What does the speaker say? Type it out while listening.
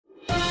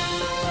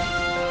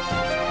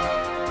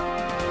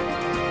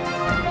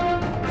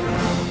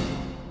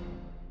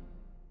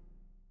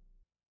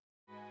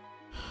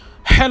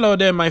Hello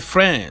there my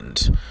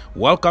friend,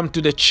 welcome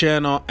to the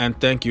channel and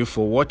thank you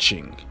for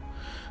watching.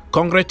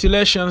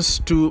 Congratulations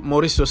to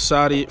Mourizio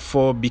Sarri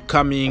for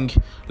becoming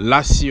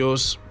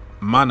Lazio's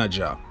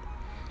manager.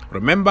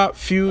 Remember a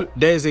few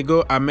days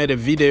ago I made a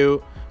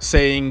video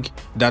saying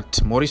that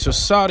Mourizio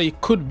Sarri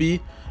could be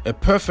a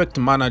perfect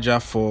manager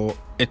for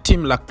a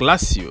team like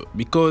Lazio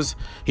because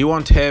he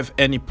won't have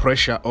any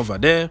pressure over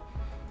there.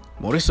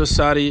 Mourizio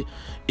Sarri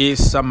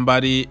is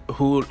somebody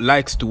who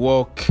likes to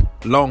work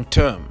long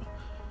term.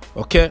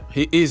 Okay,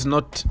 he is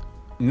not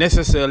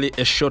necessarily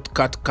a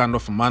shortcut kind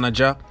of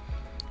manager.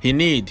 He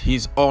needs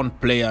his own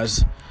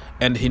players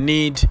and he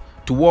needs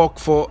to work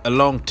for a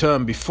long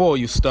term before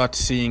you start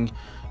seeing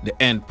the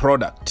end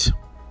product.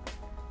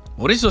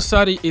 Mourizio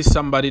Sarri is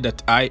somebody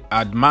that I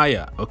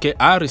admire. Okay,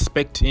 I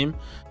respect him.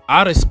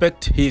 I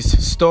respect his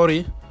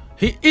story.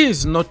 He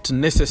is not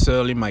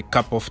necessarily my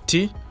cup of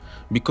tea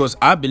because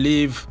I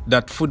believe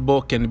that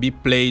football can be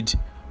played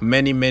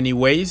many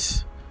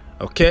ways.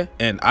 Okay,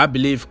 and I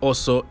believe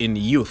also in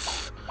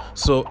youth.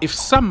 So if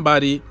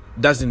somebody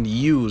doesn't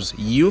use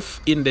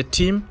youth in the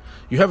team,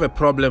 you have a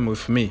problem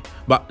with me.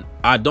 But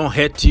I don't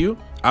hate you.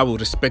 I will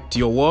respect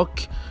your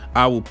work.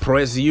 I will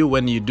praise you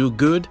when you do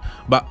good,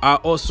 but I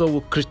also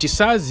will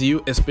criticize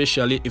you,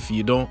 especially if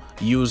you don't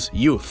use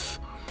youth.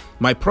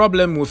 My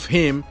problem with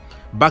him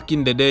back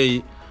in the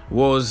day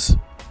was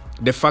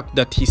the fact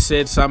that he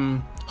said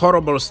some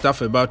horrible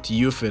stuff about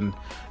youth and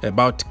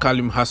about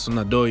Kalim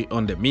Hassan-Odoi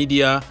on the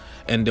media,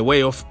 and the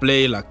way of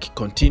play, like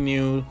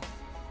continue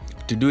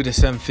to do the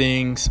same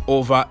things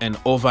over and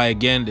over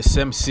again, the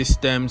same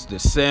systems, the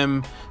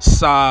same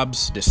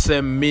subs, the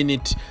same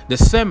minute, the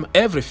same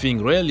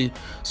everything really.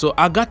 So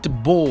I got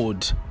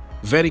bored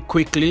very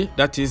quickly.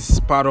 That is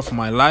part of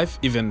my life,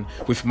 even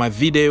with my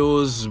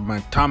videos, my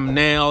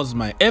thumbnails,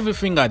 my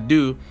everything I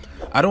do.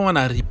 I don't want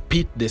to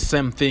repeat the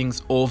same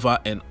things over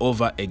and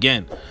over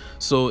again.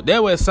 So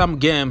there were some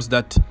games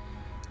that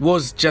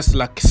was just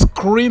like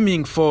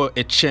screaming for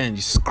a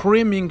change,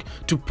 screaming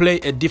to play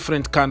a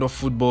different kind of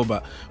football,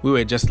 but we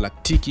were just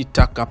like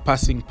tiki-taka,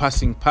 passing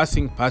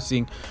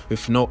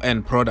with no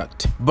end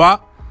product.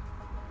 But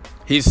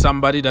he's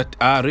somebody that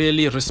I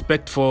really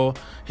respect for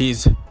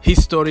his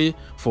history,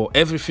 for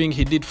everything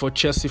he did for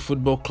Chelsea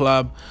Football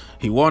Club.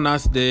 He won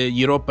us the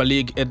Europa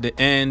League at the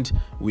end.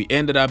 We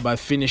ended up by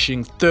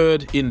finishing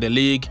third in the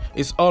league.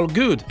 It's all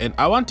good, and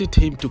I wanted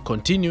him to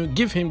continue,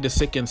 give him the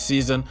second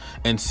season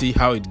and see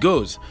how it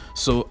goes.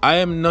 So I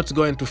am not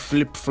going to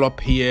flip-flop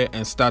here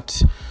and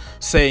start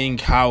saying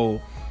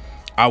how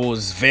I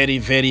was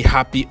very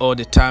happy all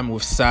the time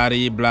with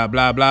Sarri, blah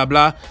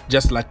blah,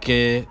 just like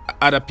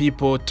other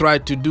people try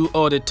to do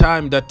all the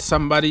time that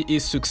somebody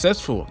is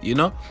successful, you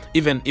know.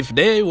 Even if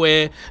they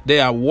were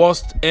their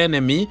worst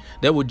enemy,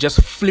 they would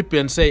just flip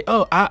and say,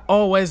 oh, I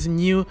always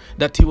knew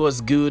that he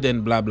was good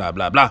and blah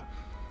blah.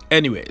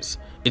 Anyways,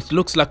 it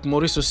looks like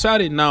Mourizio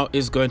Sarri now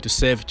is going to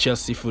save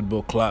Chelsea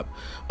Football Club,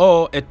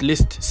 or at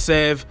least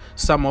save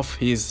some of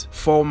his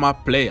former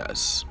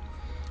players.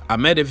 I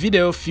made a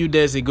video a few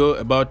days ago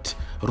about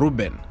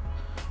Ruben.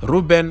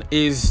 Ruben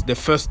is the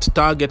first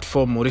target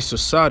for Mourizio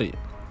Sarri.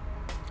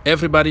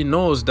 Everybody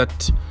knows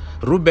that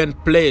Ruben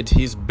played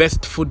his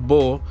best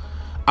football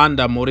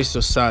under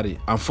Mourizio Sarri.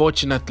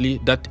 Unfortunately,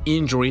 that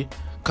injury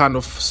kind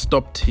of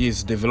stopped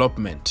his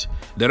development.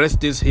 The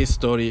rest is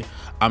history.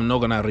 I'm not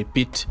gonna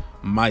repeat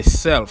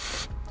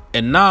myself.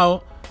 And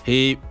now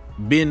he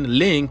been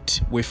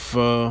linked with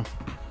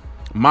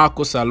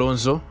Marcos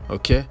Alonso.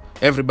 Okay,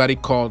 everybody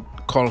call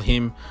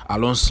him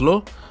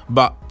Alonso,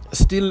 but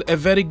still a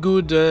very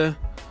good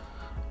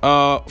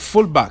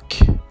fullback,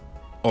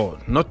 or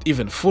not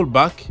even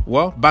fullback.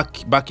 Well,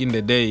 back in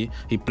the day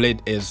he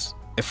played as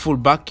a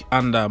fullback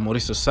under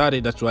Mourizio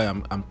Sarri. That's why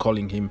I'm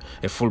calling him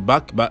a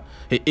fullback, but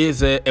he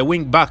is a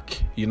wing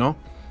back, you know.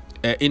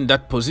 In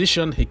that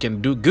position he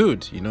can do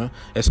good, you know,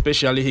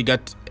 especially he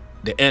got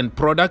the end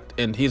product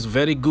and he's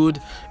very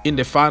good in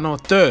the final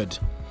third.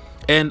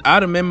 And I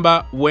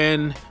remember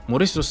when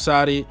Mourizio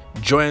Sarri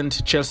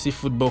joined Chelsea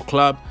Football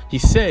Club, he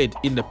said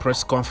in the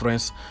press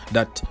conference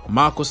that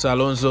Marcos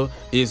Alonso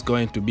is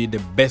going to be the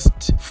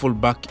best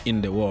fullback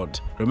in the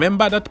world.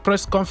 Remember that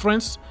press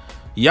conference?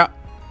 Yeah.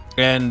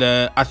 And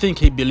I think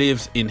he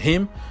believes in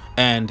him.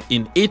 And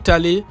in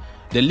Italy,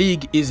 the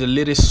league is a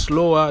little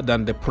slower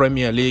than the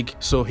Premier League,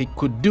 so he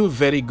could do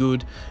very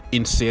good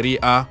in Serie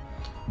A,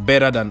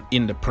 better than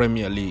in the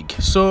Premier League.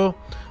 So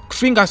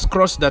fingers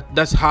crossed that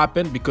that's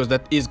happened, because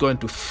that is going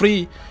to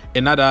free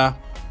another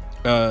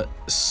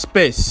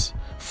space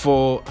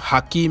for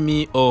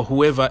Hakimi or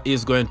whoever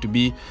is going to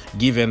be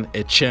given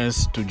a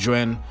chance to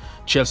join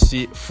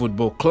Chelsea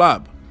Football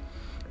Club.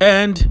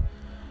 And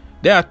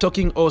they are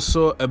talking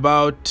also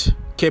about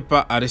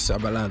Kepa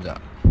Arrizabalaga.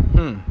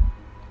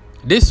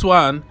 This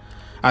one,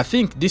 I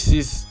think this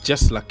is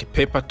just like a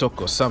paper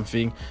talk or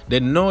something. They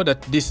know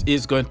that this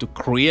is going to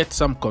create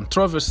some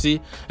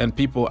controversy and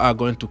people are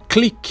going to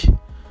click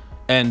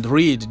and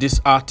read this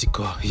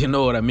article. You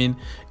know what I mean?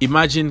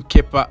 Imagine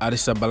Kepa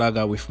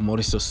Arrizabalaga with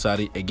Mourizio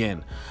Sarri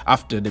again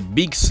after the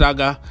big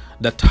saga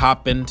that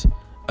happened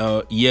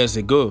years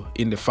ago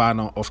in the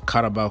final of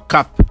Carabao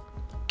Cup.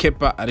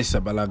 Kepa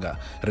Arrizabalaga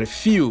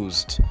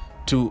refused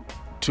to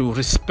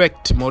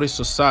respect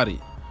Mourizio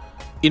Sarri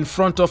in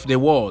front of the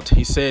world.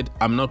 He said,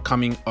 I'm not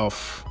coming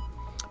off.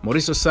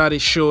 Mourizio Sarri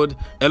showed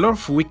a lot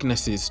of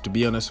weaknesses, to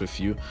be honest with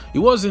you. It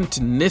wasn't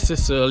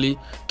necessarily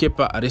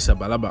Kepa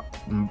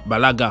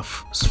Arrizabalaga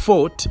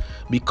fault,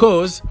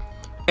 because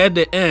at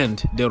the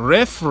end, the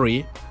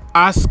referee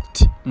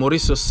asked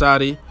Mourizio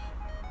Sarri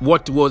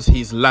what was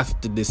his last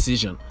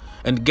decision.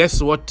 And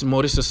guess what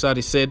Mourizio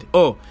Sarri said?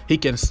 Oh, he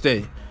can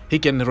stay. He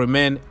can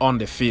remain on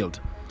the field.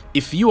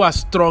 If you are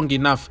strong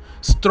enough,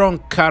 strong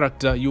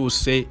character, you will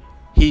say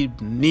he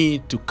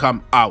need to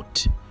come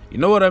out. You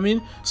know what I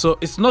mean? So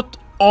it's not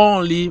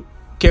only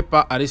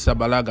Kepa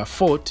Arrizabalaga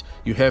fault.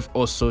 You have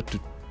also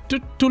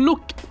to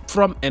look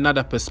from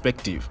another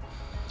perspective.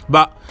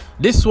 But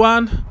this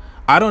one,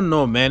 I don't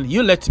know, man.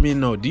 You let me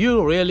know. Do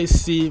you really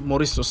see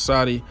Mourizio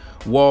Sarri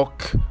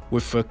walk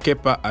with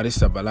Kepa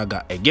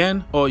Arrizabalaga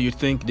again? Or you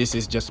think this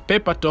is just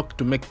paper talk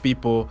to make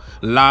people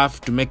laugh,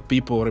 to make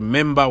people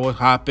remember what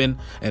happened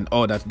and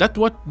all that? That's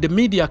what the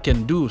media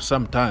can do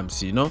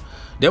sometimes, you know.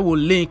 They will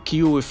link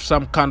you with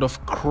some kind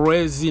of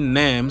crazy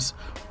names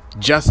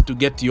just to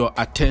get your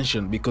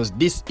attention, because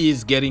this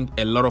is getting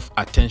a lot of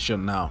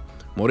attention now.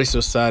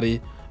 Mourizio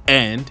Sarri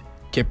and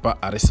Kepa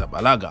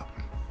Arrizabalaga.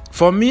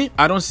 For me,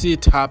 I don't see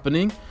it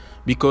happening,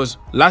 because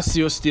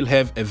Lazio still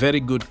have a very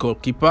good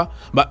goalkeeper.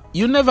 But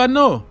you never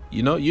know,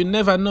 you know, you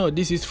never know.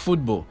 This is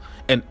football.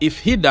 And if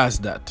he does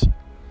that,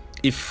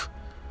 if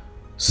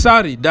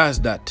Sarri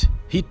does that,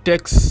 he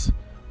takes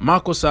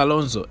Marcos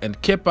Alonso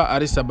and Kepa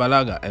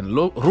Arrizabalaga and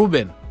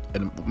Ruben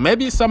and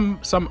maybe some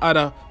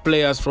other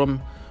players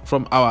from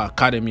our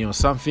academy or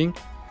something,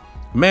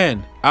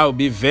 man, I'll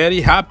be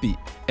very happy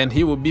and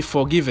he will be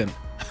forgiven.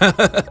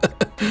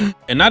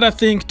 Another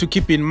thing to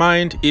keep in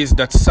mind is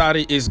that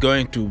Sarri is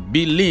going to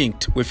be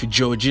linked with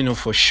Jorginho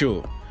for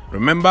sure.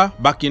 Remember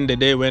back in the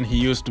day when he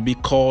used to be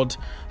called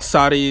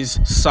Sarri's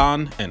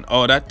son and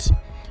all that,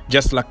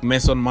 just like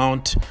Mason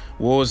Mount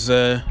was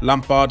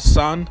Lampard's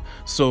son.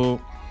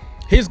 So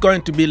he's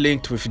going to be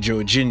linked with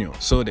Jorginho.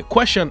 So the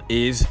question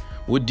is,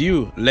 would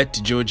you let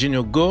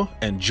Jorginho go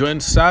and join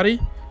Sarri,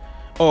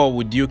 or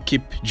would you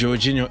keep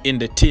Jorginho in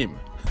the team?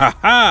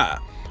 Haha,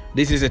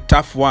 this is a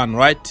tough one,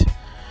 right?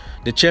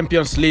 The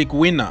Champions League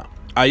winner,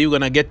 are you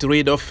gonna get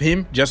rid of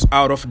him just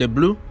out of the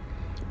blue?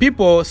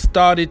 People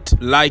started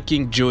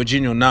liking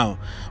Jorginho now,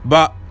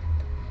 but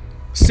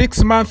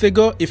 6 months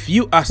ago, if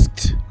you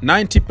asked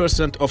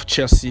 90% of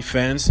Chelsea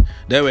fans,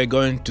 they were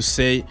going to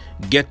say,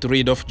 get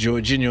rid of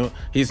Jorginho,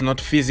 he's not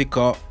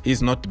physical,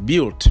 he's not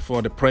built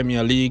for the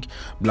Premier League,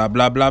 blah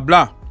blah blah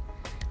blah.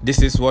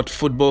 This is what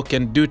football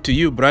can do to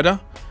you, brother.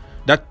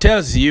 That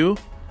tells you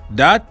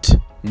that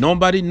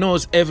nobody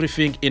knows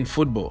everything in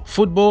football.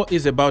 Football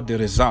is about the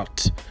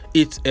result.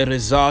 It's a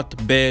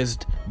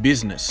result-based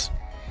business.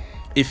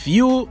 If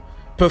you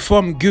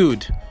perform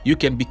good, you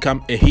can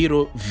become a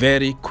hero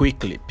very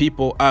quickly.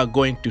 People are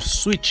going to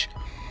switch.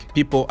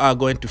 People are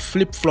going to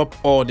flip-flop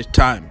all the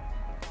time.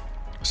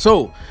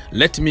 So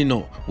let me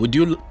know, would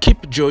you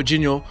keep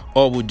Jorginho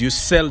or would you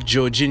sell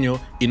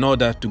Jorginho in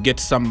order to get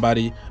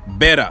somebody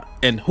better?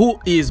 And who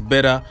is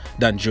better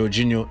than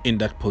Jorginho in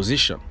that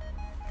position?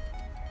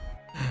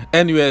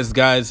 Anyways,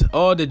 guys,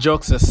 all the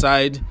jokes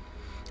aside,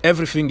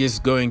 everything is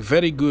going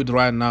very good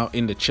right now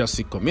in the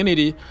Chelsea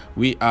community.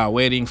 We are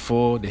waiting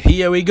for the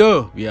here we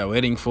go. We are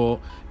waiting for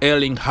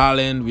Erling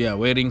Haaland. We are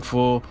waiting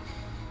for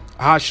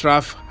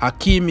Achraf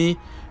Hakimi.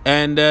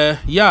 And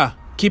yeah,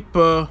 keep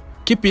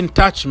in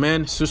touch,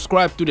 man.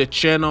 Subscribe to the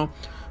channel.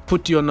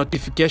 Put your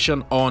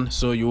notification on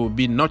so you will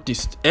be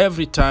noticed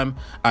every time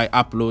I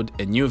upload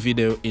a new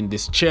video in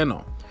this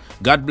channel.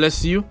 God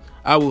bless you.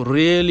 I will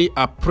really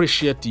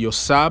appreciate your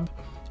sub.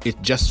 It's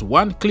just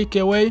one click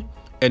away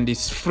and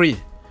it's free.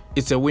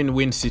 It's a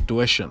win-win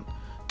situation.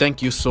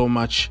 Thank you so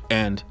much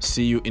and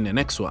see you in the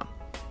next one.